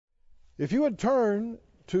If you would turn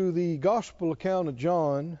to the Gospel account of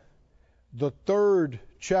John, the 3rd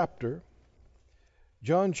chapter,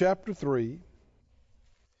 John chapter 3,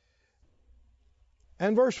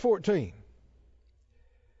 and verse 14.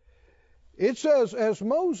 It says, "As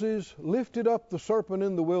Moses lifted up the serpent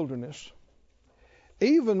in the wilderness,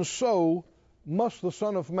 even so must the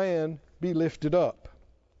Son of Man be lifted up,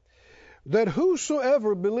 that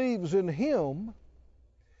whosoever believes in him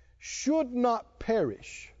should not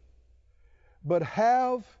perish, but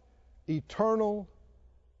have eternal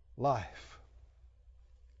life."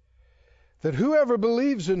 That whoever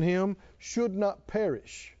believes in him should not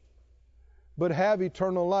perish, but have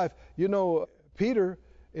eternal life. You know, Peter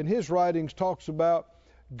in his writings talks about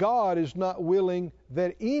God is not willing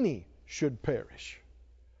that any should perish,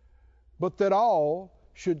 but that all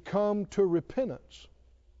should come to repentance.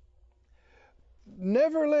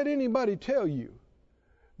 Never let anybody tell you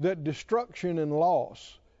that destruction and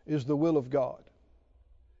loss is the will of God.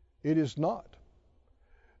 It is not.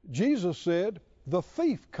 Jesus said, "The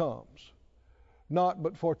thief comes, not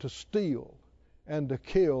but for to steal and to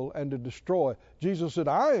kill and to destroy." Jesus said,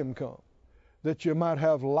 "I am come that you might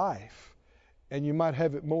have life, and you might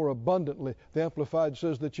have it more abundantly." The Amplified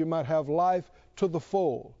says that you might have life to the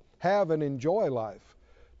full. Have and enjoy life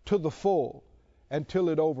to the full until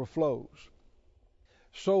it overflows.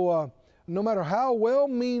 So no matter how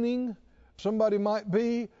well-meaning somebody might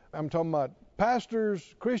be, I'm talking about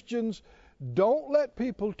pastors, Christians, don't let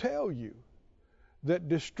people tell you that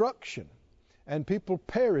destruction and people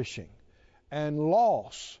perishing and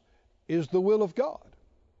loss is the will of God.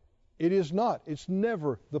 It is not. It's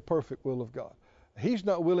never the perfect will of God. He's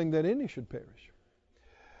not willing that any should perish.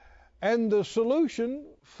 And the solution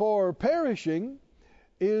for perishing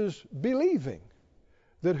is believing.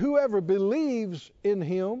 That whoever believes in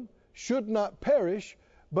him should not perish,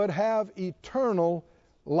 but have eternal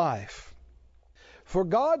life. For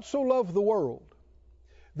God so loved the world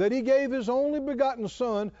that he gave his only begotten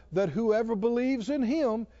Son, that whoever believes in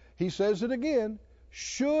him, he says it again,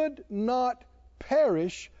 should not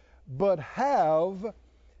perish, but have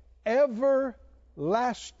everlasting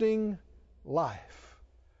life.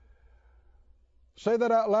 Say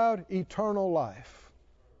that out loud. Eternal life.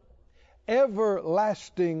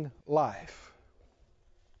 Everlasting life.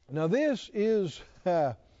 Now this is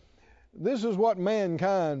what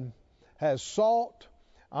mankind has sought.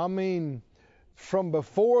 I mean, from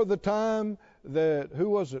before the time that, who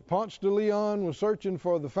was it, Ponce de Leon was searching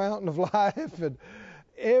for the fountain of life, and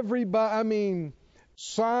everybody, I mean,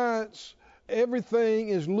 science, everything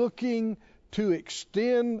is looking to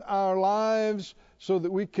extend our lives so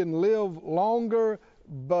that we can live longer,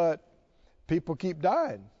 but people keep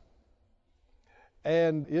dying.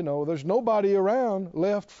 And, you know, there's nobody around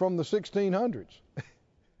left from the 1600s.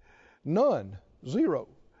 None. Zero.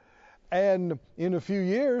 And in a few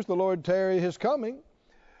years, the Lord tarry his coming.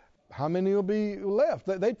 How many will be left?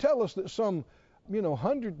 They tell us that some,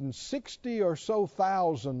 160 or so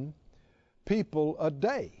thousand people a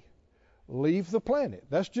day leave the planet.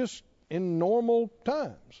 That's just in normal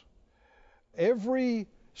times. Every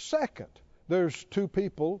second, there's 2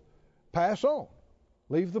 people pass on,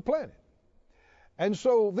 leave the planet. And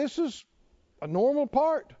so this is a normal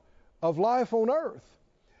part of life on earth.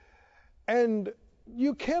 And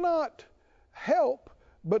you cannot help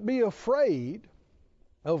but be afraid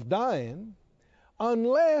of dying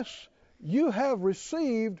unless you have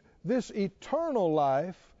received this eternal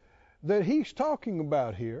life that he's talking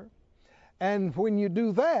about here. And when you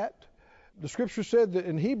do that, the scripture said that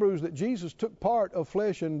in Hebrews that Jesus took part of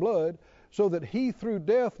flesh and blood so that he through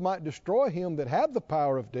death might destroy him that had the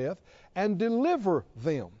power of death and deliver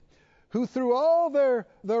them who through all their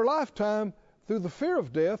lifetime through the fear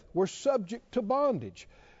of death were subject to bondage.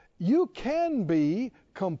 You can be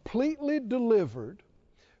completely delivered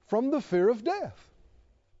from the fear of death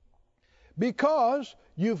because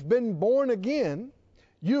you've been born again.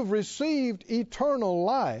 You've received eternal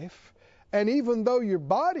life, and even though your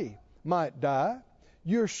body might die,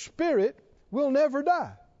 your spirit will never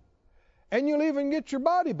die. And you'll even get your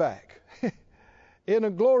body back in a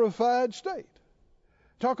glorified state.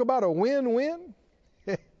 Talk about a win-win.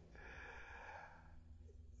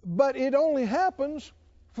 But it only happens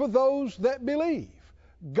for those that believe.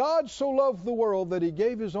 God so loved the world that he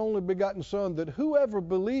gave his only begotten Son, that whoever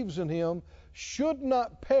believes in him should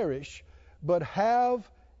not perish, but have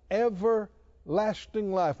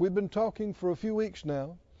everlasting life. We've been talking for a few weeks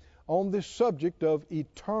now on this subject of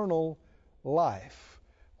eternal life.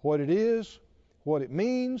 What it is, what it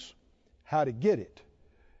means, how to get it.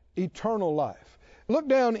 Eternal life. Look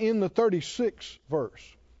down in the 36th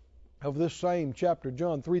verse. of this same chapter,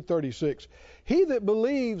 John 3:36. He that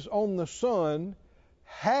believes on the Son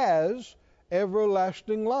has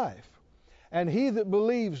everlasting life, and he that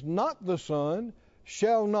believes not the Son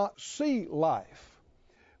shall not see life,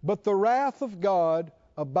 but the wrath of God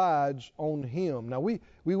abides on him. Now, we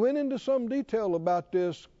went into some detail about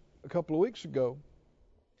this a couple of weeks ago,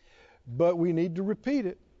 but we need to repeat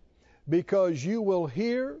it, because you will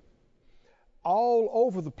hear all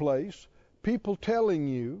over the place people telling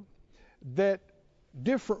you that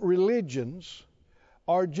different religions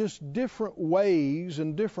are just different ways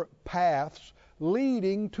and different paths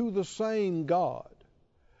leading to the same God,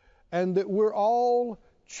 and that we're all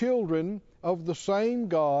children of the same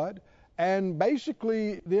God. And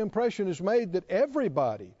basically the impression is made that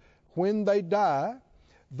everybody, when they die,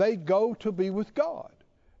 they go to be with God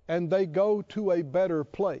and they go to a better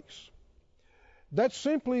place. That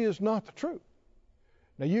simply is not the truth.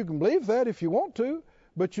 Now, you can believe that if you want to,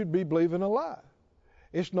 but you'd be believing a lie.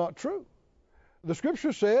 It's not true. The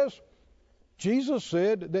Scripture says, Jesus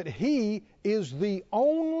said that He is the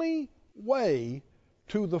only way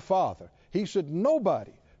to the Father. He said,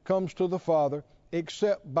 nobody comes to the Father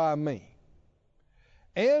except by me.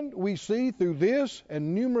 And we see through this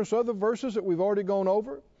and numerous other verses that we've already gone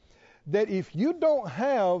over, that if you don't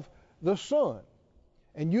have the Son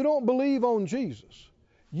and you don't believe on Jesus,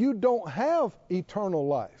 you don't have eternal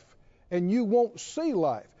life, and you won't see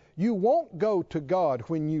life. You won't go to God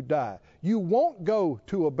when you die. You won't go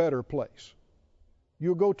to a better place.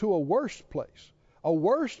 You'll go to a worse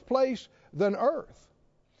place than earth.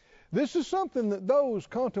 This is something that those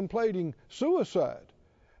contemplating suicide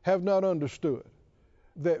have not understood.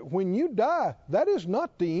 That when you die, that is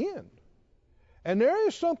not the end. And there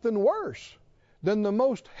is something worse than the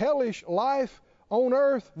most hellish life on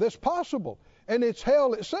earth that's possible. And it's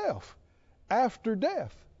hell itself after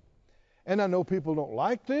death. And I know people don't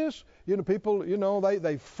like this. People,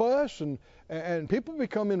 they fuss and people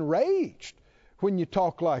become enraged when you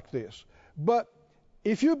talk like this. But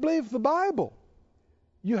if you believe the Bible,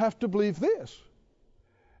 you have to believe this.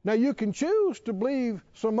 Now, you can choose to believe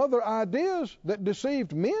some other ideas that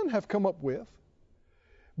deceived men have come up with.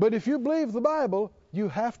 But if you believe the Bible, you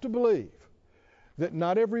have to believe that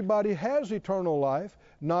not everybody has eternal life.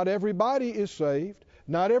 Not everybody is saved.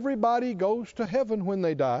 Not everybody goes to heaven when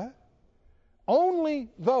they die. Only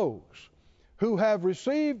those who have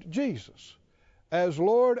received Jesus as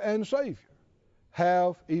Lord and Savior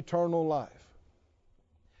have eternal life.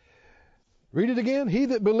 Read it again. He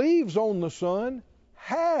that believes on the Son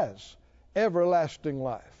has everlasting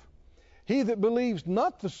life. He that believes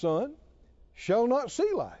not the Son shall not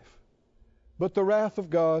see life, but the wrath of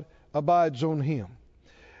God abides on him.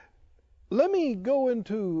 Let me go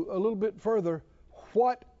into a little bit further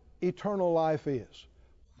what eternal life is.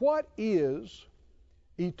 What is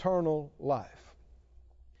eternal life?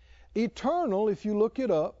 Eternal, if you look it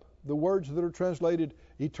up, the words that are translated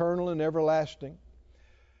eternal and everlasting,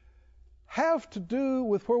 have to do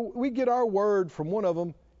with where we get our word from, one of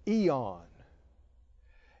them, eon.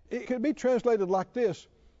 It could be translated like this: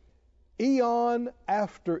 eon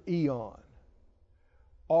after eon,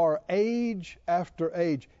 or age after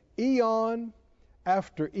age. Eon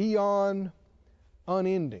after eon,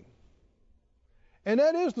 unending. And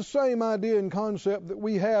that is the same idea and concept that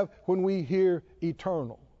we have when we hear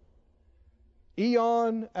eternal.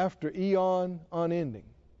 Eon after eon, unending.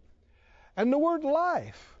 And the word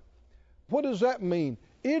life, what does that mean?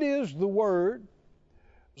 It is the word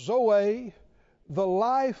Zoe, the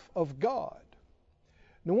life of God.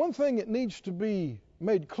 Now, one thing that needs to be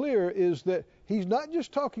made clear is that he's not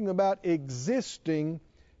just talking about existing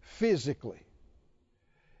physically.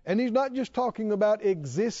 And he's not just talking about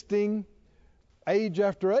existing age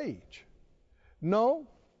after age. No,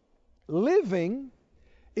 living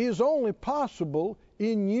is only possible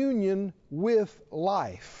in union with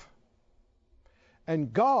life.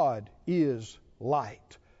 And God is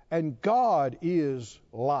light. And God is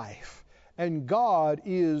life. And God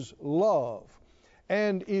is love.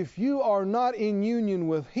 And if you are not in union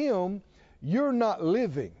with Him, you're not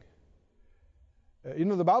living.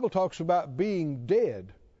 The Bible talks about being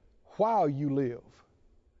dead while you live.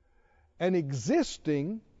 And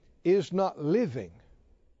existing is not living,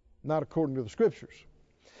 not according to the Scriptures.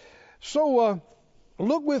 So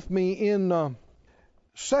look with me in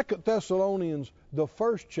 2 Thessalonians, the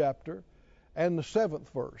 1st chapter, and the 7th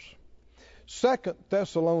verse. 2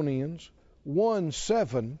 Thessalonians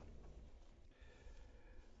 1:7.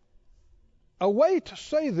 A way to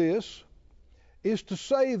say this is to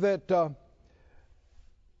say that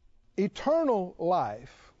eternal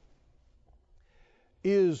life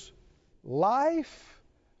is life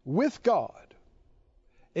with God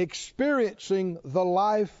experiencing the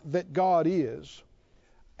life that God is,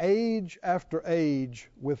 age after age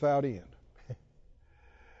without end.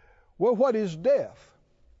 Well, what is death?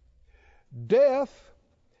 Death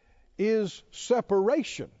is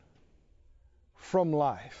separation from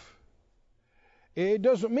life. It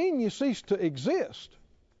doesn't mean you cease to exist.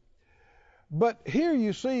 But here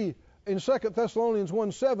you see in 2 Thessalonians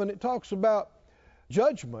 1:7, it talks about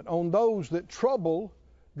judgment on those that trouble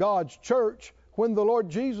God's church when the Lord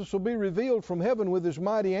Jesus will be revealed from heaven with his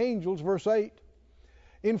mighty angels, verse 8,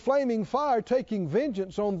 in flaming fire, taking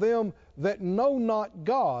vengeance on them that know not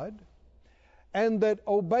God and that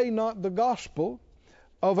obey not the gospel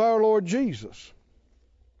of our Lord Jesus,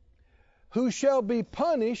 who shall be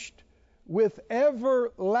punished with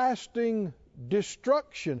everlasting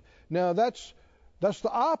destruction. Now that's the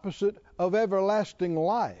opposite of everlasting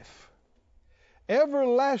life.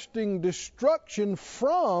 Everlasting destruction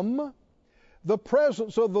from the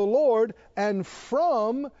presence of the Lord and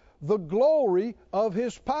from the glory of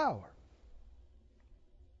his power.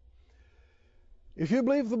 If you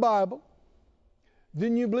believe the Bible,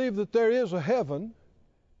 then you believe that there is a heaven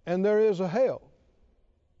and there is a hell.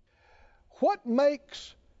 What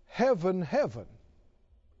makes heaven heaven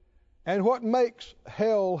and what makes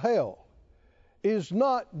hell hell is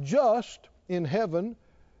not just in heaven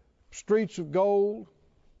streets of gold,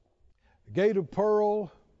 gate of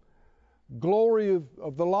pearl, glory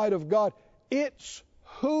of the light of God. It's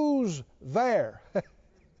who's there.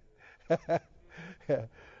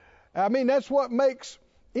 I mean, that's what makes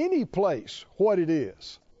any place what it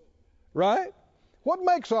is, right? What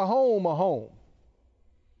makes a home a home?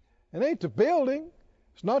 It ain't the building.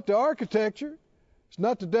 It's not the architecture. It's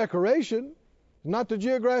not the decoration. It's not the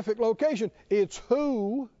geographic location. It's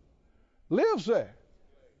who lives there.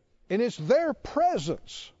 And it's their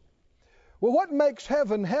presence. Well, what makes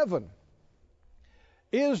heaven heaven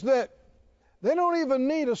is that they don't even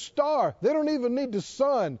need a star. They don't even need the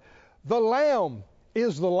sun. The Lamb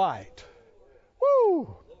is the light.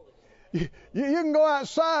 Woo! You can go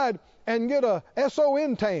outside and get a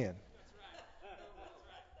SON tan.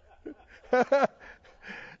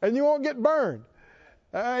 And you won't get burned.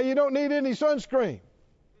 You don't need any sunscreen.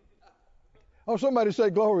 Oh, somebody say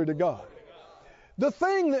glory to God. The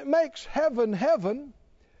thing that makes heaven heaven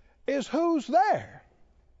is who's there.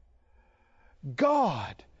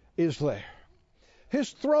 God is there.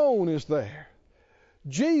 His throne is there.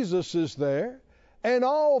 Jesus is there. And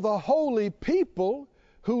all the holy people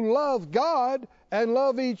who love God and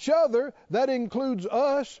love each other, that includes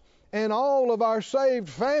us and all of our saved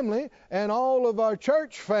family and all of our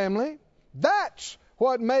church family. That's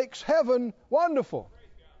what makes heaven wonderful.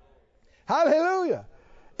 Hallelujah.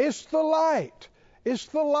 It's the light. It's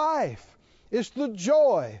the life. It's the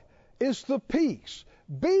joy. It's the peace.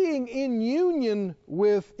 Being in union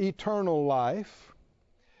with eternal life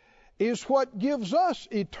is what gives us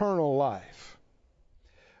eternal life.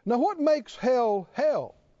 Now, what makes hell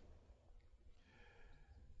hell?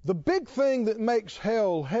 The big thing that makes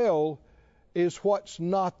hell hell is what's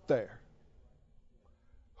not there.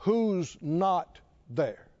 Who's not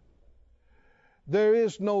there? There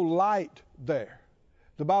is no light there.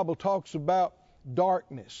 The Bible talks about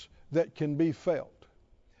darkness that can be felt.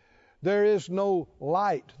 There is no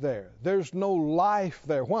light there. There's no life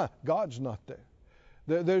there. Why? God's not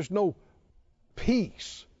there. There's no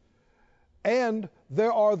peace. And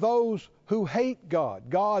there are those who hate God,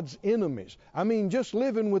 God's enemies. I mean, just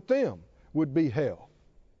living with them would be hell.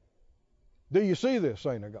 Do you see this,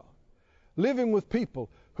 saint of God? Living with people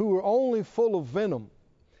who are only full of venom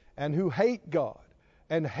and who hate God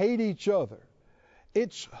and hate each other.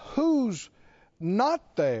 It's who's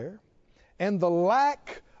not there and the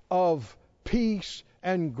lack of peace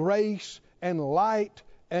and grace and light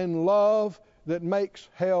and love that makes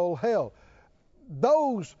hell hell.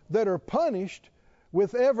 Those that are punished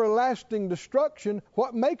with everlasting destruction,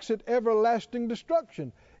 what makes it everlasting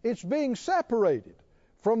destruction? It's being separated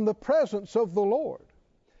from the presence of the Lord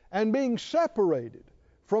and being separated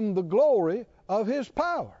from the glory of His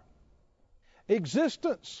power.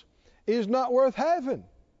 Existence is not worth having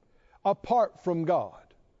apart from God,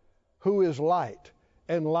 who is light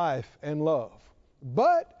and life and love.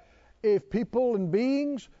 But if people and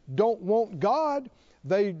beings don't want God,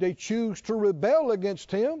 they choose to rebel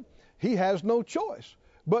against Him, He has no choice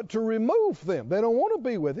but to remove them. They don't want to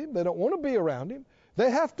be with Him. They don't want to be around Him. They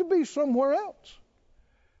have to be somewhere else.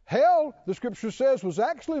 Hell, the Scripture says, was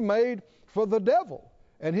actually made for the devil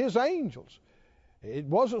and his angels. It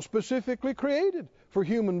wasn't specifically created for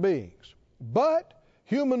human beings. But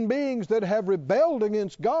human beings that have rebelled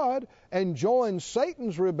against God and joined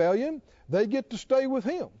Satan's rebellion, they get to stay with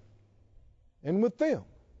Him and with them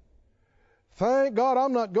Thank God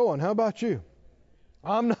I'm not going. How about you?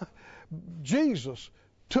 I'm not. Jesus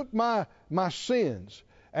took my sins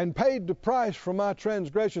and paid the price for my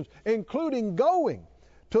transgressions, including going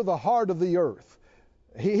to the heart of the earth.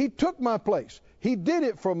 He took my place. He did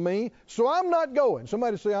it for me, so I'm not going.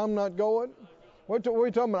 Somebody say, I'm not going. What are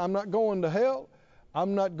you talking about? I'm not going to hell.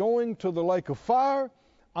 I'm not going to the lake of fire.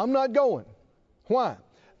 I'm not going. Why?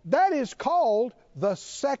 That is called the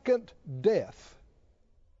second death.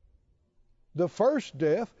 The first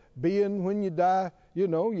death being when you die,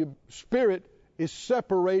 your spirit is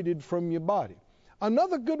separated from your body.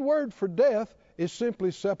 Another good word for death is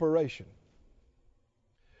simply separation.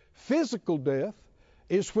 Physical death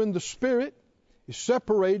is when the spirit is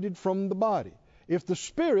separated from the body. If the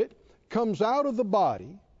spirit comes out of the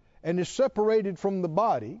body and is separated from the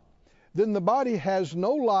body, then the body has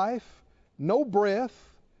no life, no breath,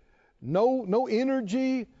 no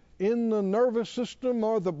energy in the nervous system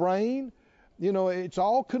or the brain. It's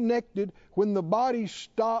all connected. When the body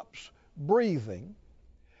stops breathing,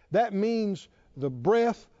 that means the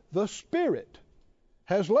breath, the spirit,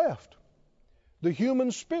 has left. The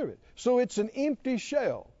human spirit. So it's an empty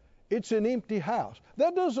shell. It's an empty house.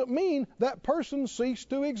 That doesn't mean that person ceased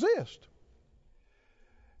to exist.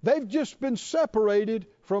 They've just been separated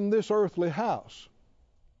from this earthly house.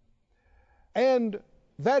 And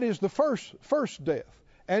that is the first death.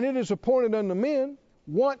 And it is appointed unto men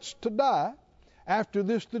once to die, after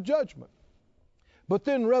this the judgment. But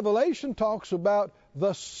then Revelation talks about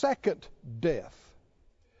the second death.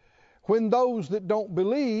 When those that don't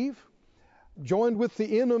believe, joined with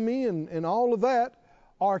the enemy and all of that,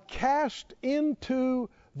 are cast into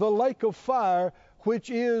the lake of fire, which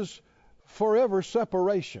is forever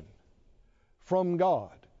separation from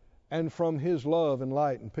God and from His love and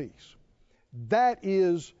light and peace. That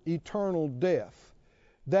is eternal death.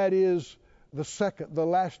 That is the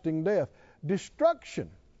lasting death. Destruction,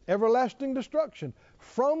 everlasting destruction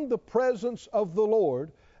from the presence of the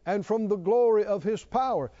Lord and from the glory of His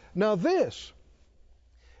power. Now this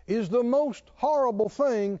is the most horrible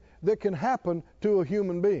thing that can happen to a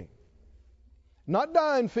human being. Not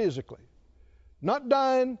dying physically, not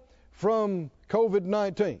dying from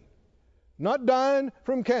COVID-19, not dying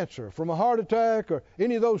from cancer, from a heart attack, or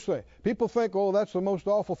any of those things. People think, oh, that's the most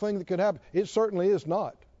awful thing that could happen. It certainly is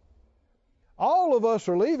not. All of us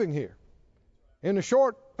are leaving here in a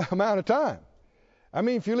short amount of time. I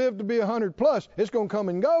mean, if you live to be 100 plus, it's going to come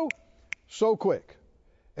and go so quick.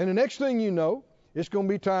 And the next thing you know, it's going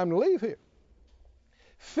to be time to leave here.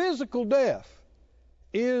 Physical death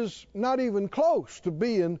is not even close to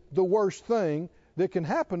being the worst thing that can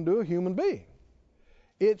happen to a human being.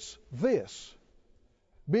 It's this,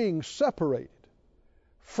 being separated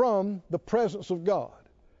from the presence of God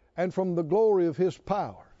and from the glory of His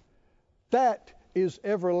power. That is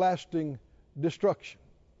everlasting destruction.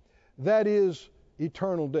 That is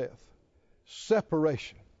eternal death.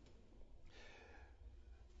 Separation.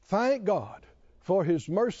 Thank God for His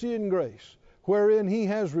mercy and grace, wherein He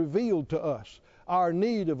has revealed to us our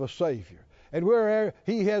need of a Savior, and where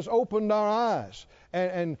He has opened our eyes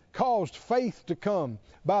and caused faith to come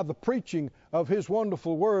by the preaching of His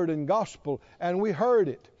wonderful word and gospel, and we heard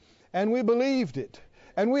it, and we believed it,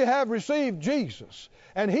 and we have received Jesus.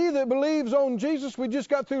 And he that believes on Jesus, we just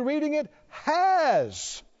got through reading it,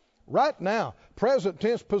 has, right now, present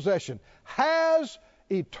tense possession, has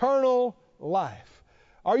eternal life.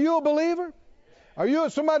 Are you a believer?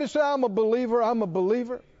 Somebody say, I'm a believer, I'm a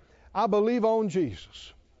believer. I believe on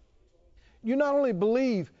Jesus. You not only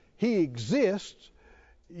believe He exists,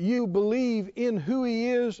 you believe in who He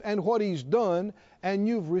is and what He's done, and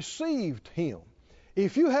you've received Him.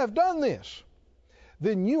 If you have done this,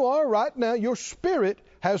 then you are right now, your spirit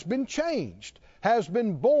has been changed, has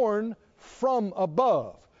been born from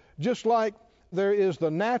above. Just like there is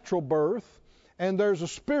the natural birth and there's a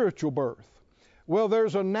spiritual birth. Well,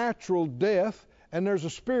 there's a natural death and there's a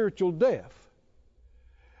spiritual death.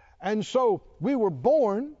 And so we were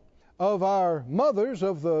born of our mothers,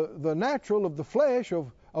 of the natural, of the flesh,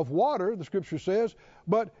 of water, the Scripture says.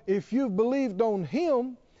 But if you've believed on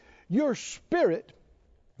Him, your spirit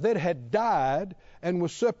that had died and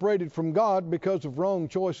was separated from God because of wrong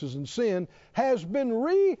choices and sin has been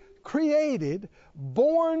recreated,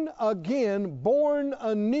 born again, born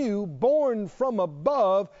anew, born from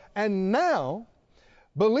above. And now,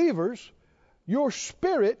 believers, your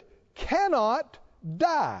spirit cannot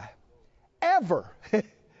die, ever.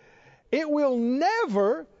 It will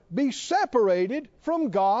never be separated from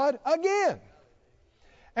God again.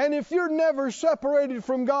 And if you're never separated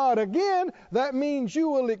from God again, that means you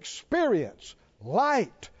will experience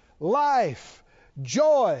light, life,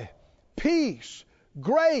 joy, peace,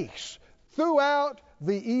 grace, throughout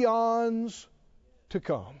the eons to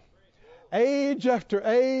come. Age after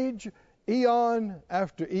age, eon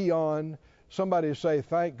after eon, somebody say,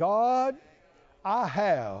 thank God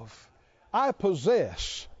I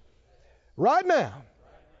possess right now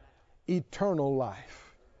eternal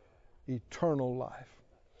life. Eternal life.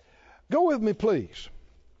 Go with me, please,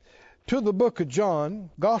 to the book of John,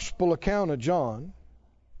 Gospel account of John,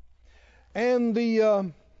 and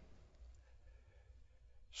the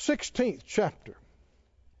 16th chapter,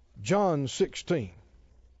 John 16.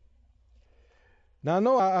 Now, I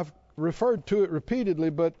know I've referred to it repeatedly,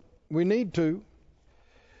 but we need to.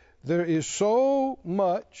 There is so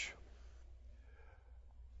much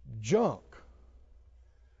junk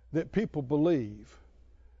that people believe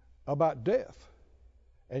about death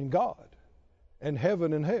and God and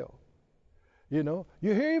heaven and hell. You know,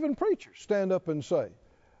 you hear even preachers stand up and say,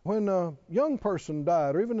 when a young person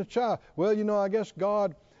died, or even a child, well, you know, I guess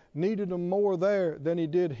God needed them more there than he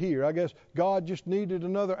did here. I guess God just needed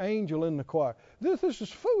another angel in the choir. This is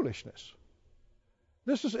foolishness.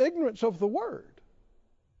 This is ignorance of the Word.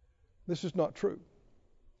 This is not true.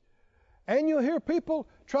 And you'll hear people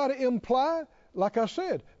try to imply, like I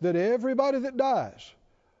said, that everybody that dies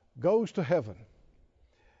goes to heaven.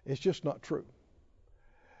 It's just not true.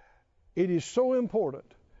 It is so important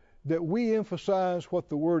that we emphasize what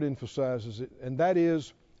the Word emphasizes, and that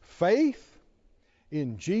is faith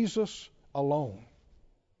in Jesus alone.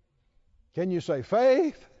 Can you say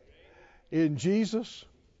faith in Jesus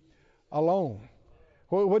alone?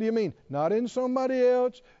 Well, what do you mean? Not in somebody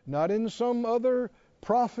else, not in some other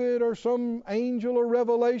prophet or some angel or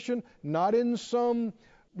revelation, not in some,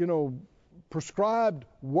 prescribed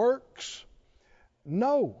works.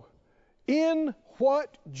 No. In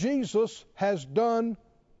what Jesus has done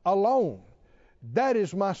alone. That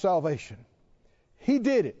is my salvation. He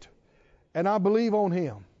did it. And I believe on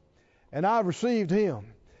Him. And I've received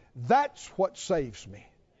Him. That's what saves me.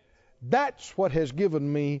 That's what has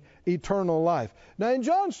given me eternal life. Now in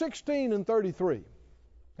John 16 and 33,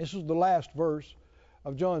 this is the last verse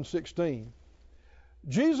of John 16,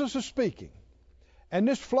 Jesus is speaking. And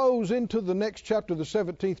this flows into the next chapter, the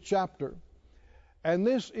 17th chapter. And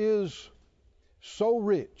this is so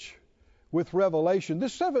rich with revelation.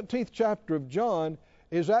 This 17th chapter of John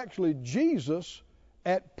is actually Jesus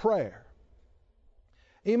at prayer.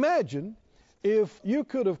 Imagine if you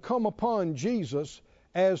could have come upon Jesus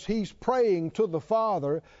as He's praying to the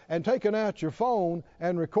Father and taken out your phone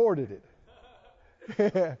and recorded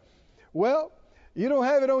it. Well, you don't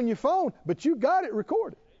have it on your phone, but you got it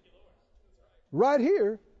recorded. Right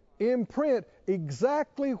here in print,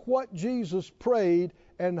 exactly what Jesus prayed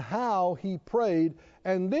and how He prayed.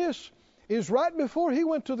 And this is right before He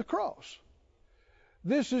went to the cross.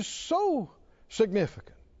 This is so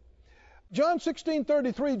significant. John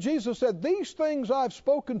 16:33, Jesus said, "These things I've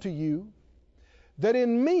spoken to you, that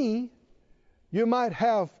in me you might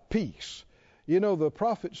have peace." You know, the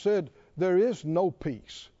prophet said, "There is no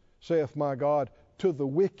peace, saith my God, to the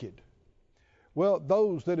wicked." Well,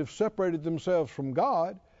 those that have separated themselves from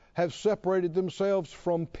God have separated themselves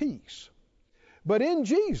from peace. But in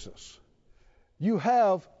Jesus, you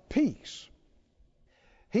have peace.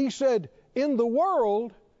 He said, in the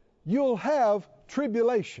world, you'll have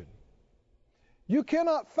tribulation. You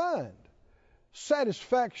cannot find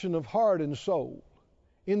satisfaction of heart and soul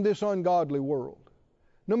in this ungodly world.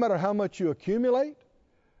 No matter how much you accumulate,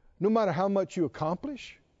 no matter how much you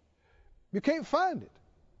accomplish, you can't find it.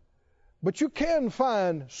 But you can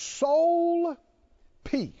find soul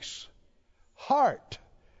peace, heart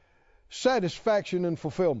satisfaction and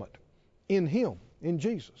fulfillment in Him, in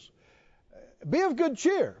Jesus. Be of good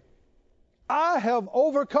cheer. I have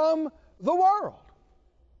overcome the world.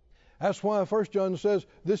 That's why 1 John says,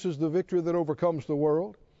 this is the victory that overcomes the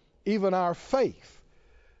world, even our faith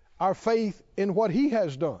in what He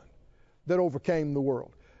has done that overcame the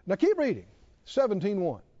world. Now keep reading,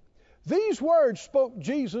 17:1. These words spoke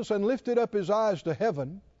Jesus and lifted up His eyes to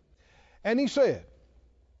heaven, and He said,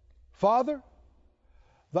 Father,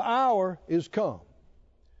 the hour is come.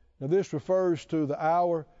 Now this refers to the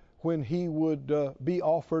hour when He would be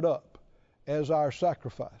offered up as our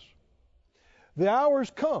sacrifice. The hour is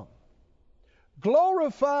come.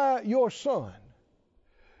 Glorify your Son,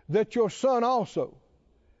 that your Son also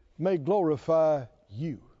may glorify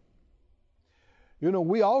you. You know,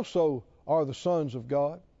 we also are the sons of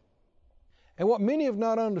God. And what many have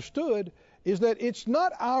not understood is that it's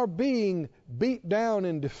not our being beat down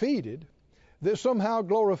and defeated that somehow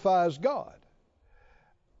glorifies God.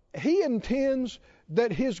 He intends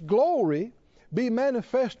that His glory be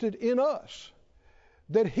manifested in us,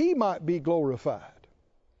 that He might be glorified.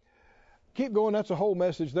 Keep going, that's a whole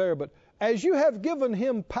message there, but as you have given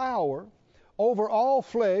him power over all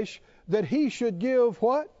flesh, that he should give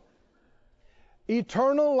what?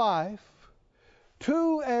 Eternal life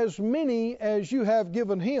to as many as you have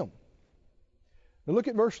given him. Now look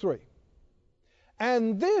at verse 3.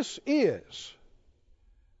 And this is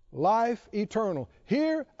life eternal.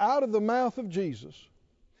 Here, out of the mouth of Jesus,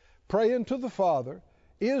 praying to the Father,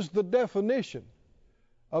 is the definition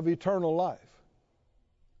of eternal life.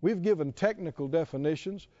 We've given technical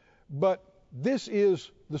definitions, but this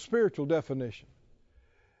is the spiritual definition.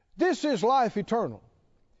 This is life eternal,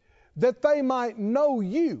 that they might know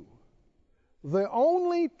you, the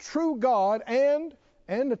only true God, and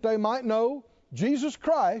that they might know Jesus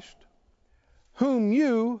Christ, whom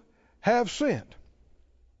you have sent.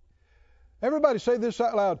 Everybody say this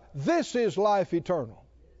out loud. This is life eternal.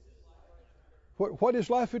 What is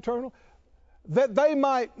life eternal? That they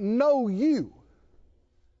might know you,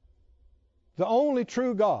 the only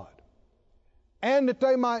true God, and that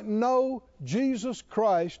they might know Jesus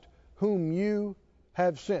Christ, whom you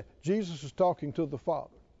have sent. Jesus is talking to the Father.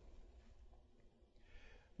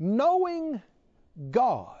 Knowing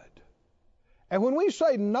God. And when we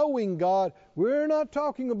say knowing God, we're not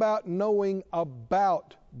talking about knowing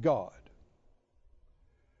about God.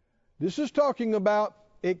 This is talking about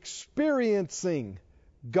experiencing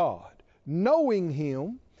God. Knowing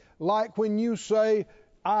him, like when you say,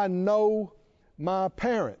 I know my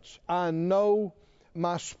parents, I know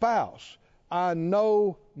my spouse, I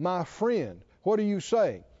know my friend. What are you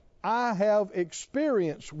saying? I have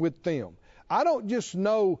experience with them. I don't just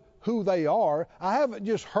know who they are. I haven't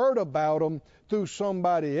just heard about them through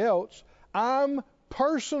somebody else. I'm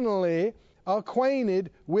personally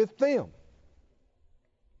acquainted with them.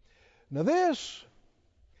 Now this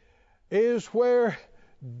is where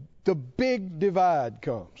the big divide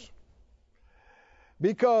comes.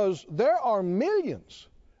 Because there are millions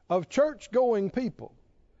of church-going people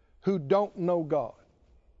who don't know God,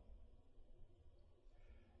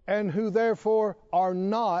 and who therefore are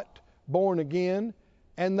not born again,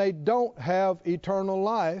 and they don't have eternal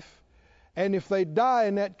life. And if they die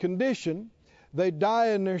in that condition, they die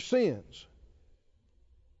in their sins.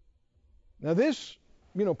 Now this,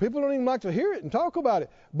 people don't even like to hear it and talk about it,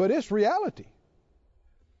 but it's reality.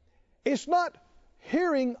 It's not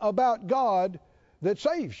hearing about God that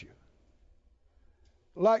saves you.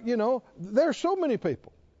 Like, there's so many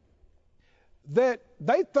people that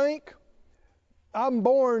they think I'm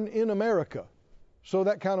born in America, so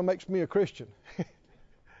that kind of makes me a Christian.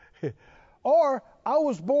 Or I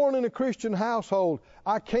was born in a Christian household.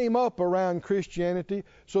 I came up around Christianity,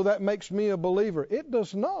 so that makes me a believer. It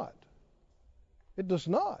does not. It does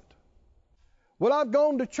not. Well, I've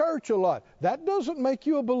gone to church a lot. That doesn't make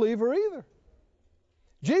you a believer either.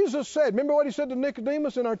 Jesus said, remember what he said to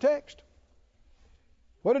Nicodemus in our text?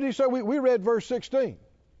 What did he say? We read verse 16.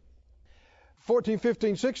 14,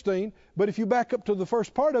 15, 16. But if you back up to the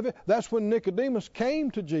first part of it, that's when Nicodemus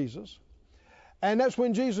came to Jesus. And that's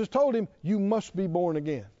when Jesus told him, you must be born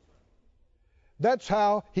again. That's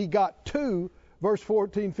how he got to verse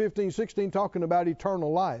 14, 15, 16, talking about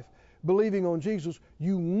eternal life. Believing on Jesus,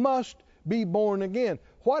 you must be born again.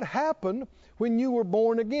 What happened when you were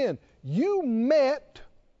born again? You met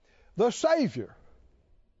the Savior.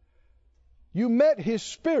 You met His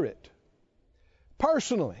Spirit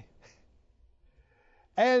personally.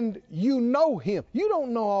 And you know Him. You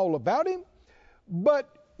don't know all about Him, but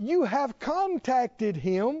you have contacted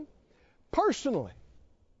Him personally.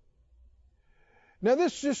 Now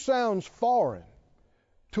this just sounds foreign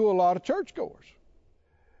to a lot of churchgoers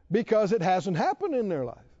because it hasn't happened in their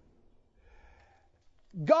life.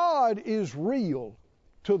 God is real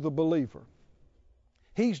to the believer.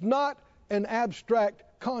 He's not an abstract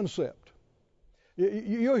concept.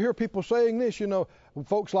 You'll hear people saying this,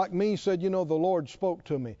 folks like me said, the Lord spoke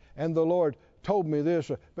to me and the Lord told me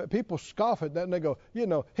this. But people scoff at that and they go,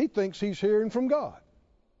 he thinks he's hearing from God.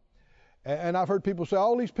 And I've heard people say,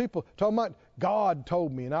 all these people talking about God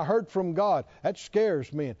told me and I heard from God. That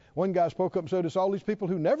scares me. And one guy spoke up and said, it's all these people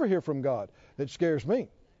who never hear from God that scares me.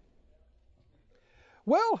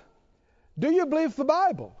 Well, do you believe the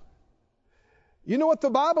Bible? You know what the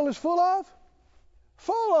Bible is full of?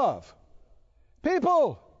 Full of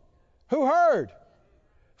people who heard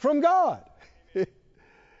from God.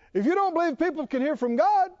 If you don't believe people can hear from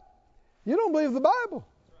God, you don't believe the Bible.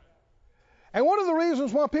 And one of the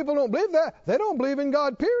reasons why people don't believe that, they don't believe in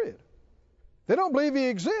God, period. They don't believe He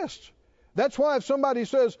exists. That's why if somebody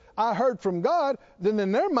says, I heard from God, then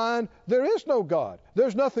in their mind, there is no God.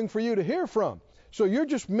 There's nothing for you to hear from. So you're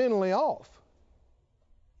just mentally off.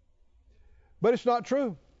 But it's not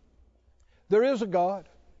true. There is a God.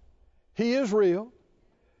 He is real.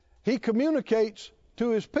 He communicates to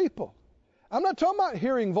His people. I'm not talking about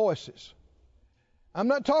hearing voices. I'm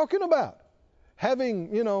not talking about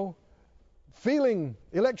having, feeling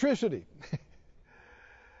electricity.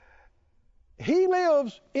 He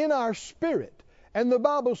lives in our spirit. And the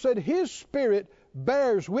Bible said His Spirit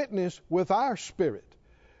bears witness with our spirit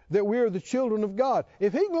that we are the children of God.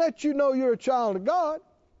 If He can let you know you're a child of God,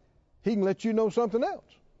 He can let you know something else.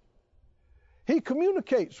 He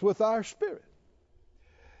communicates with our spirit.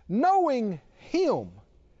 Knowing Him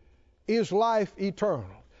is life eternal.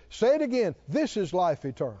 Say it again. This is life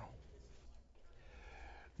eternal.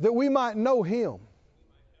 That we might know Him,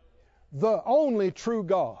 the only true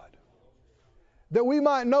God. That we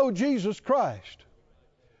might know Jesus Christ,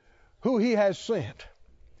 who He has sent.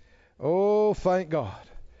 Oh, thank God.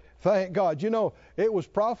 Thank God. It was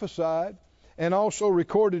prophesied and also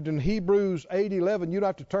recorded in Hebrews 8:11. You don't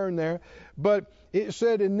have to turn there. But it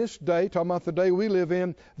said in this day, talking about the day we live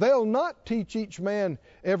in, they'll not teach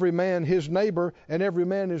every man his neighbor, and every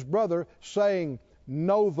man his brother, saying,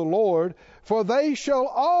 know the Lord, for they shall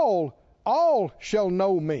all shall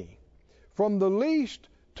know me, from the least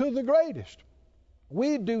to the greatest.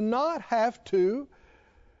 We do not have to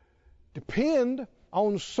depend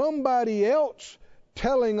on somebody else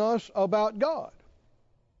telling us about God.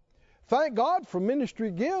 Thank God for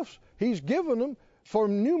ministry gifts. He's given them for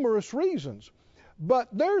numerous reasons. But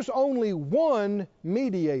there's only one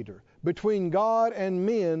mediator between God and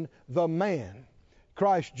men, the man,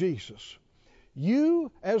 Christ Jesus.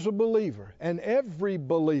 You as a believer, and every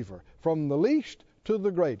believer, from the least to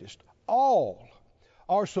the greatest, all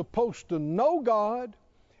are supposed to know God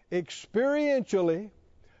experientially,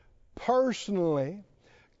 personally,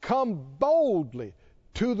 come boldly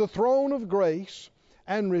to the throne of grace,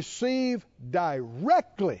 and receive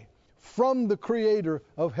directly from the Creator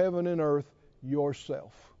of heaven and earth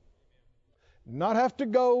yourself. Not have to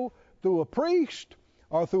go through a priest,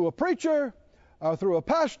 or through a preacher, or through a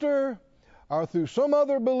pastor, or through some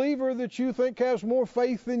other believer that you think has more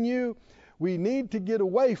faith than you. We need to get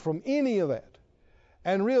away from any of that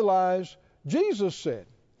and realize Jesus said,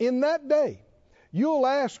 in that day, you'll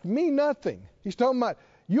ask me nothing. He's talking about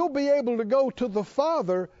you'll be able to go to the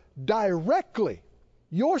Father directly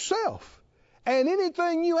yourself. And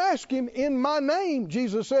anything you ask Him in my name,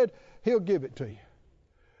 Jesus said, He'll give it to you.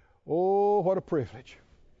 Oh, what a privilege.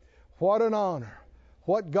 What an honor.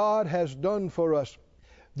 What God has done for us.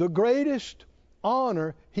 The greatest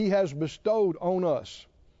honor He has bestowed on us.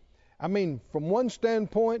 I mean, from one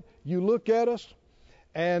standpoint, you look at us,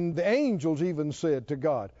 and the angels even said to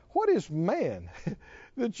God, what is man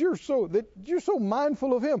that you're so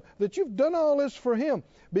mindful of him, that you've done all this for him?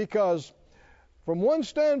 Because from one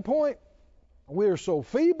standpoint, we're so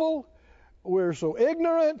feeble, we're so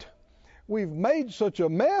ignorant, we've made such a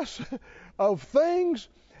mess of things,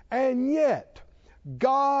 and yet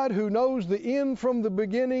God, who knows the end from the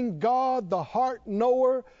beginning, God, the heart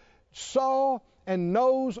knower, saw and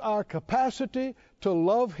knows our capacity to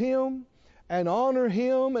love Him and honor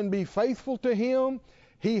Him and be faithful to Him.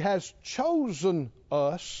 He has chosen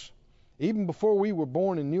us, even before we were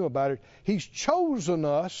born and knew about it, He's chosen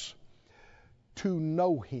us to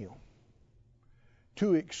know Him,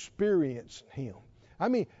 to experience Him. I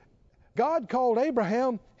mean, God called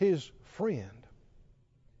Abraham His friend.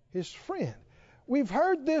 His friend. We've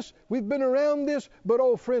heard this, we've been around this, but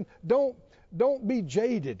oh friend, don't be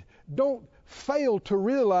jaded. Don't fail to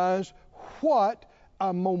realize what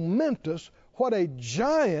a momentous, what a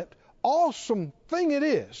giant, awesome thing it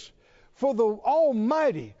is for the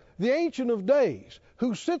Almighty, the Ancient of Days,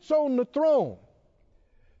 who sits on the throne,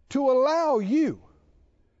 to allow you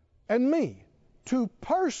and me to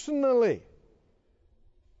personally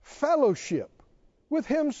fellowship with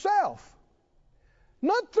Himself.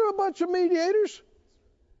 Not through a bunch of mediators,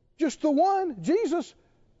 just the one, Jesus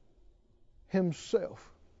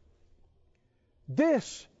Himself.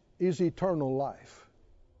 This is eternal life,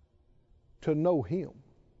 to know Him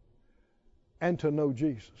and to know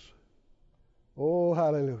Jesus. Oh,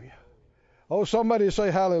 hallelujah. Oh, somebody say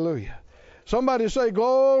hallelujah. Somebody say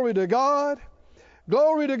glory to God.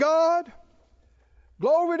 Glory to God.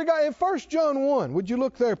 Glory to God. In 1 John 1, would you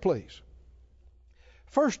look there, please?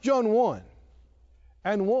 1 John 1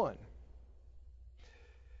 and 1.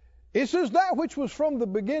 It says, that which was from the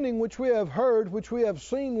beginning, which we have heard, which we have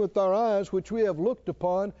seen with our eyes, which we have looked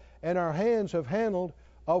upon, and our hands have handled,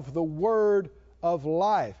 of the word of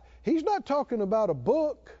life. He's not talking about a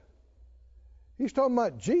book. He's talking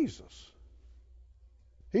about Jesus.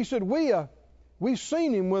 He said, we've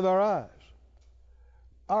seen Him with our eyes.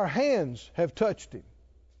 Our hands have touched Him.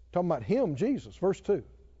 Talking about Him, Jesus. Verse 2.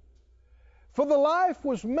 For the life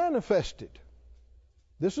was manifested.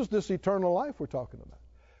 This is this eternal life we're talking about.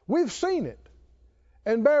 We've seen it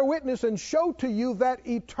and bear witness and show to you that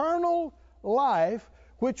eternal life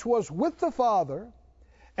which was with the Father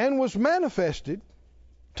and was manifested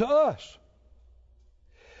to us.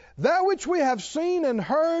 That which we have seen and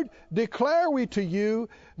heard declare we to you,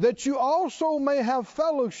 that you also may have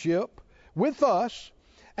fellowship with us.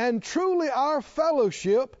 And truly our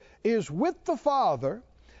fellowship is with the Father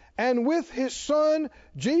and with His Son,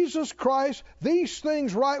 Jesus Christ. These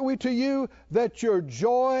things write we to you, that your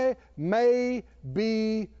joy may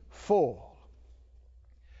be full.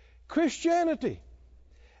 Christianity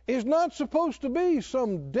is not supposed to be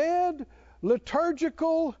some dead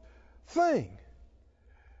liturgical thing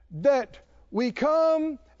that we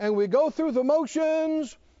come and we go through the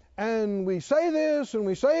motions and we say this and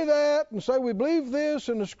we say that and say we believe this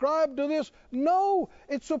and ascribe to this. No,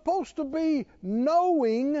 it's supposed to be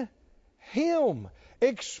knowing Him,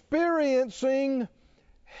 experiencing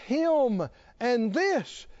Him. And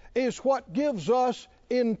this is what gives us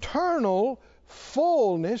internal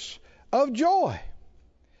fullness of joy.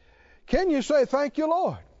 Can you say, thank you,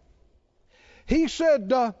 Lord? He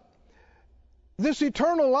said, this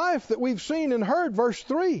eternal life that we've seen and heard, verse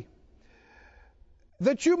 3,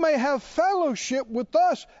 that you may have fellowship with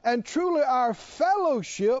us, and truly our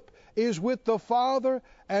fellowship is with the Father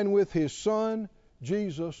and with His Son,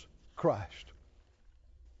 Jesus Christ.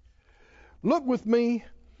 Look with me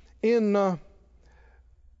in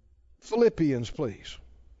Philippians, please.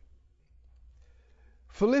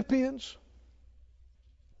 Philippians,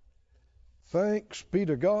 thanks be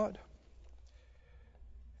to God.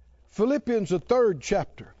 Philippians, the 3rd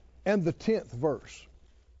chapter and the 10th verse.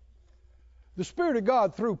 The Spirit of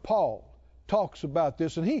God through Paul talks about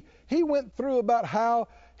this, and he went through about how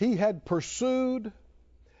he had pursued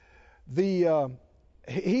he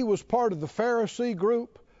was part of the Pharisee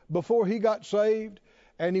group before he got saved,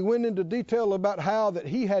 and he went into detail about how that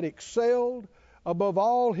he had excelled above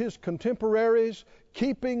all his contemporaries,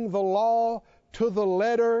 keeping the law to the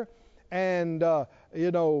letter, and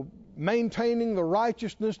maintaining the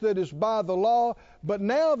righteousness that is by the law. But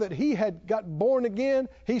now that he had got born again,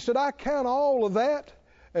 he said, I count all of that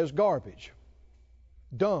as garbage,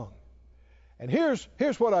 dung. And here's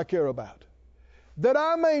what I care about. That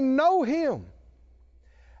I may know Him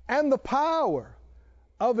and the power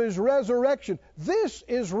of His resurrection. This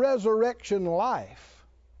is resurrection life.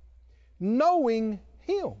 Knowing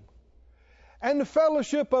Him. And the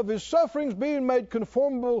fellowship of His sufferings, being made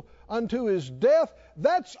conformable unto His death.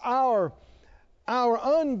 That's our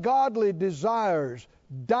ungodly desires,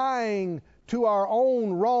 dying to our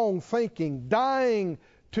own wrong thinking, dying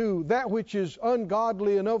to that which is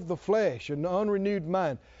ungodly and of the flesh and the unrenewed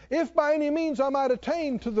mind. If by any means I might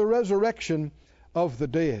attain to the resurrection of the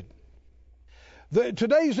dead.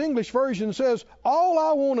 Today's English version says, all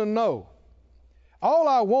I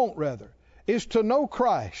want rather, is to know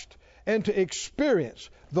Christ and to experience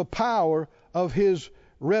the power of His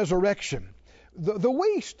resurrection. The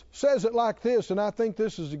Wuest says it like this, and I think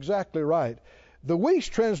this is exactly right. The Wuest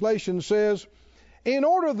translation says, in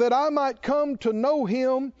order that I might come to know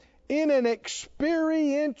Him in an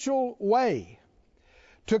experiential way,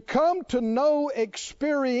 to come to know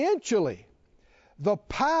experientially the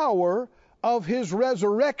power of His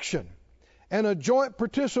resurrection and a joint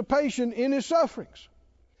participation in His sufferings.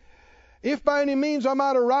 If by any means I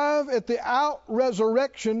might arrive at the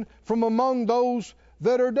out-resurrection from among those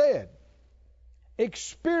that are dead.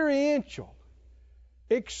 Experiential.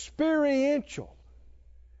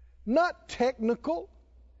 Not technical,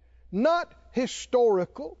 not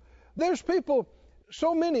historical. There's people,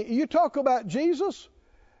 so many, you talk about Jesus,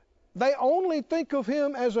 they only think of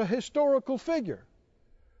Him as a historical figure.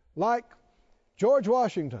 Like George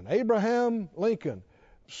Washington, Abraham Lincoln,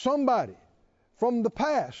 somebody from the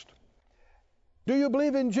past. Do you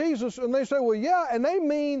believe in Jesus? And they say, well, yeah, and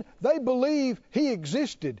they believe He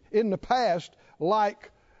existed in the past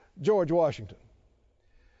like George Washington.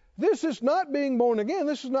 This is not being born again.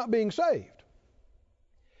 This is not being saved.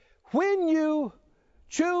 When you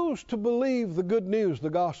choose to believe the good news, the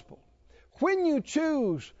gospel, when you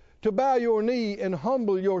choose to bow your knee and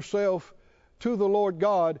humble yourself to the Lord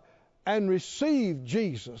God and receive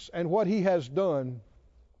Jesus and what He has done,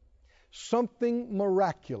 something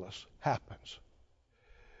miraculous happens.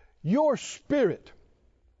 Your spirit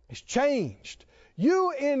is changed.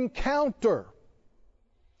 You encounter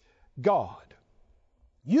God.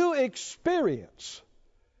 You experience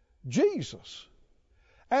Jesus.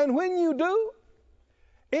 And when you do,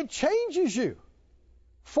 it changes you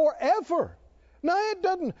forever. Now, it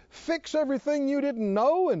doesn't fix everything you didn't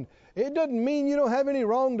know, and it doesn't mean you don't have any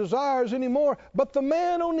wrong desires anymore, but the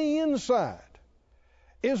man on the inside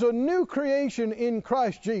is a new creation in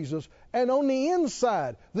Christ Jesus, and on the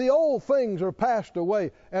inside, the old things are passed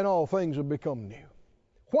away and all things have become new.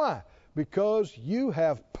 Why? Because you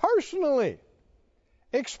have personally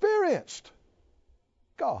experienced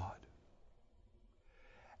God.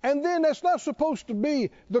 And then that's not supposed to be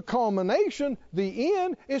the culmination, the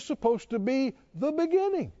end. It's supposed to be the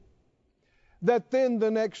beginning. That then the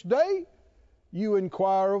next day, you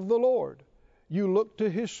inquire of the Lord. You look to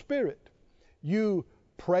His Spirit. You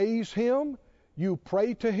praise Him. You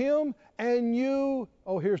pray to Him. And you,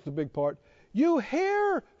 here's the big part, you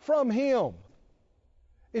hear from Him.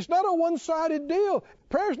 It's not a one-sided deal.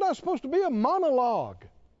 Prayer's not supposed to be a monologue.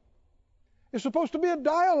 It's supposed to be a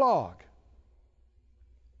dialogue.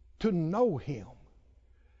 To know Him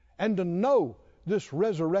and to know this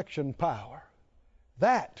resurrection power.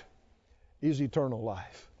 That is eternal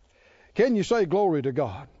life. Can you say glory to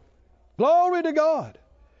God? Glory to God.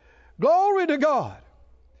 Glory to God.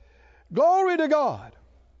 Glory to God.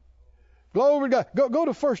 Glory to God. Go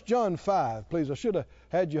to 1 John 5, please. I should have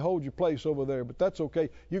had you hold your place over there, but that's okay.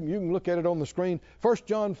 You can look at it on the screen. 1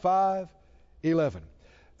 John 5:11.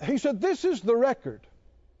 He said, this is the record,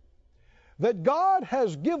 that God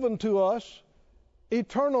has given to us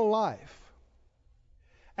eternal life.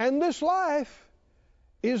 And this life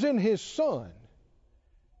is in His Son.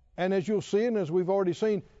 And as you'll see, and as we've already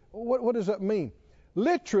seen, what does that mean?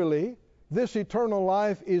 Literally, this eternal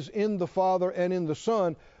life is in the Father and in the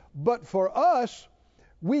Son. But for us,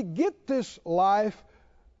 we get this life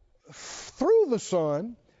through the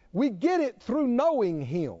Son. We get it through knowing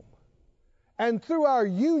Him, and through our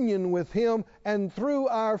union with Him, and through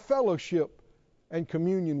our fellowship and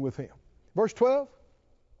communion with Him. Verse 12.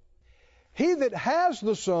 He that has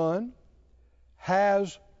the Son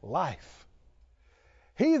has life.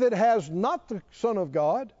 He that has not the Son of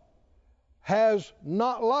God has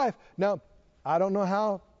not life. Now, I don't know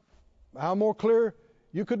how more clear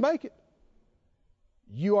you could make it.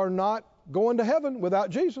 You are not going to heaven without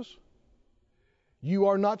Jesus. You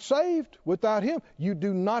are not saved without Him. You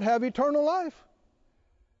do not have eternal life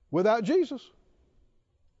without Jesus,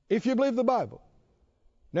 if you believe the Bible.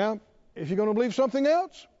 Now, if you're going to believe something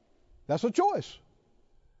else, that's a choice.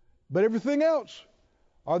 But everything else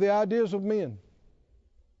are the ideas of men.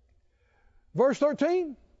 Verse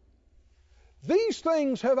 13, these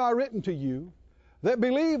things have I written to you that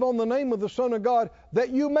believe on the name of the Son of God,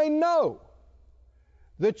 that you may know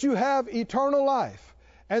that you have eternal life,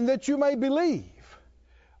 and that you may believe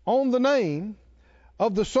on the name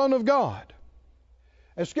of the Son of God.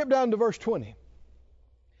 And skip down to verse 20.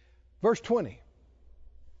 Verse 20.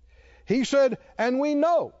 He said, and we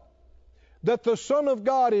know that the Son of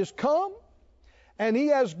God is come, and He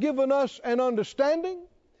has given us an understanding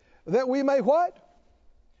that we may what?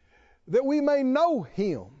 That we may know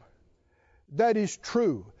Him that is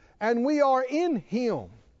true. And we are in Him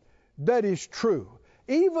that is true.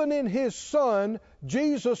 Even in His Son,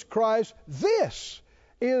 Jesus Christ. This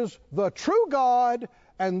is the true God,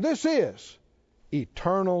 and this is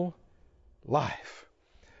eternal life.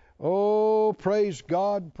 Oh, praise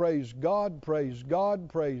God, praise God, praise God,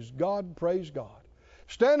 praise God, praise God.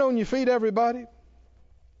 Stand on your feet, everybody.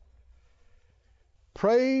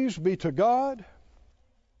 Praise be to God.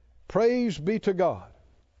 Praise be to God.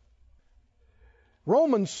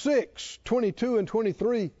 Romans 6:22 and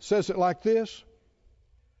 23 says it like this.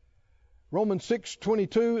 Romans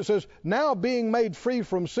 6:22, it says, now being made free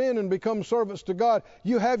from sin and become servants to God,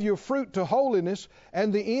 you have your fruit to holiness,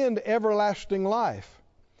 and the end everlasting life.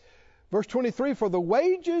 Verse 23, for the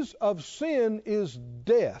wages of sin is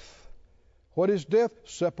death. What is death?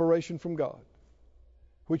 Separation from God,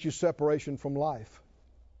 which is separation from life.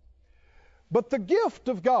 But the gift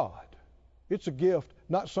of God, it's a gift,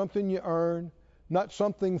 not something you earn, not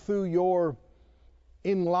something through your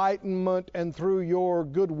enlightenment and through your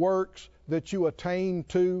good works that you attain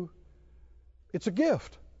to. It's a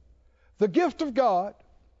gift. The gift of God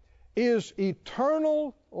is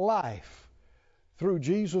eternal life through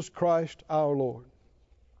Jesus Christ our Lord.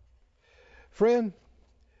 Friend,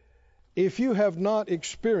 if you have not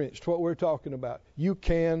experienced what we're talking about, you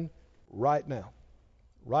can right now.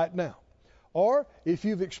 Right now. Or if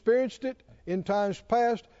you've experienced it in times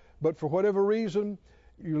past, but for whatever reason,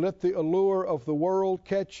 you let the allure of the world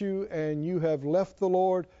catch you and you have left the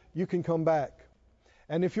Lord, you can come back.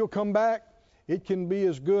 And if you'll come back, it can be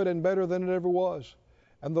as good and better than it ever was.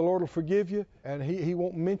 And the Lord will forgive you, and He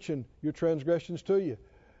won't mention your transgressions to you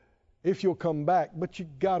if you'll come back. But you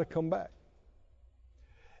got to come back.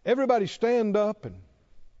 Everybody stand up and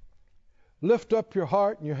lift up your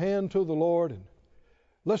heart and your hand to the Lord, and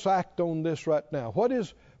let's act on this right now. What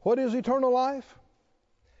is eternal life?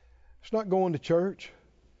 It's not going to church.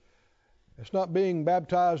 It's not being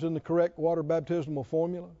baptized in the correct water baptismal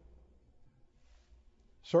formula.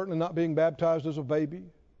 Certainly not being baptized as a baby.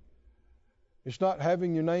 It's not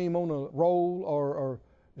having your name on a roll, or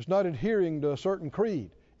it's not adhering to a certain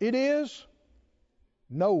creed. It is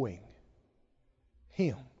knowing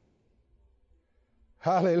Him.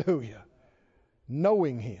 Hallelujah.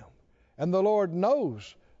 Knowing Him. And the Lord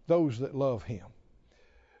knows those that love Him.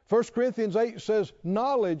 1 Corinthians 8 says,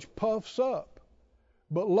 knowledge puffs up,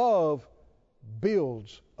 but love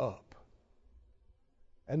builds up.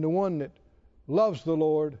 And the one that loves the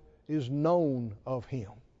Lord is known of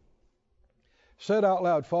Him. Said out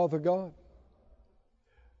loud, Father God,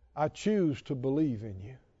 I choose to believe in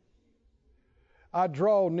You. I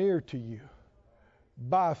draw near to You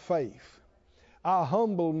by faith. I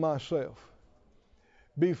humble myself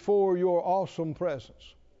before Your awesome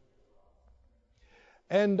presence.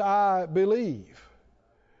 And I believe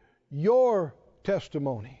Your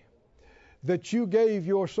testimony that You gave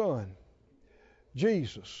Your Son,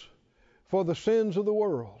 Jesus, for the sins of the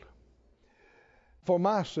world, for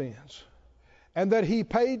my sins, and that He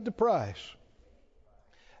paid the price,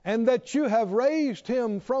 and that You have raised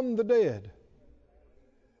Him from the dead,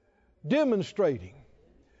 demonstrating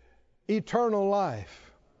eternal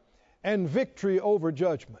life and victory over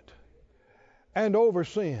judgment and over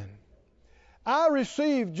sin. I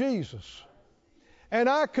receive Jesus, and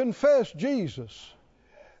I confess Jesus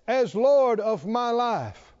as Lord of my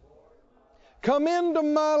life. Come into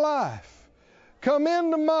my life. Come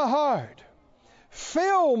into my heart.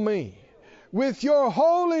 Fill me with Your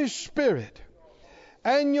Holy Spirit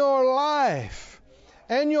and Your life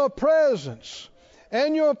and Your presence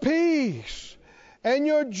and Your peace and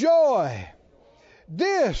Your joy.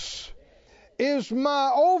 This is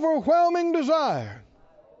my overwhelming desire,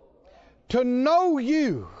 to know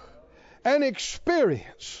You and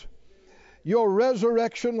experience Your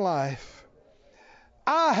resurrection life.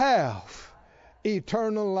 I have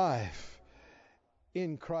eternal life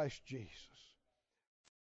in Christ Jesus.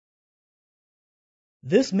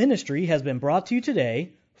 This ministry has been brought to you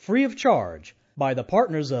today free of charge by the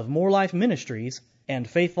partners of More Life Ministries and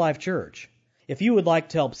Faith Life Church. If you would like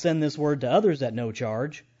to help send this word to others at no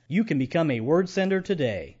charge, you can become a word sender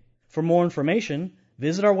today. For more information,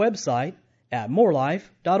 visit our website at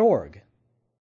morelife.org.